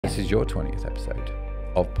this is your 20th episode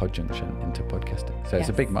of Pod Junction into podcasting. So it's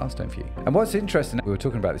a big milestone for you. And what's interesting, we were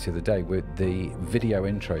talking about this the other day with the video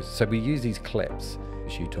intros. So we use these clips,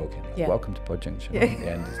 it's you talking, like, welcome to Pod Junction. At the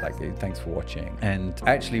end, it's like, thanks for watching. And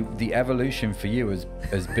actually the evolution for you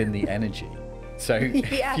has been the energy. So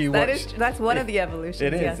yes, if you watch, that's one of the evolutions.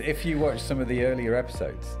 It is. Yes. If you watch some of the earlier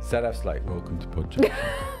episodes, Sadaf's like, welcome to Pod Junction.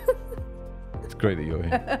 It's great that you're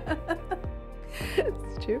here.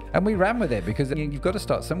 It's true. And we ran with it because you've got to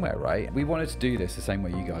start somewhere, right? We wanted to do this the same way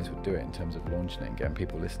you guys would do it in terms of launching it and getting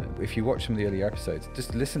people listening. If you watch some of the earlier episodes,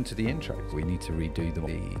 just listen to the intros. We need to redo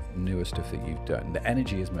the newer stuff that you've done. The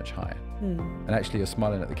energy is much higher. And actually you're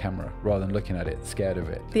smiling at the camera rather than looking at it, scared of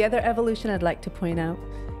it. The other evolution I'd like to point out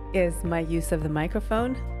is my use of the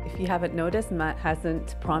microphone. If you haven't noticed, Matt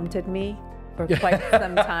hasn't prompted me for quite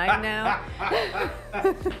some time now.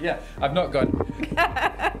 Yeah, I've not gone.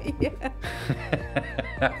 Yeah.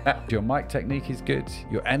 Your mic technique is good.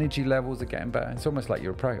 Your energy levels are getting better. It's almost like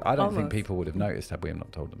you're a pro. I don't think people would have noticed had we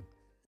not told them.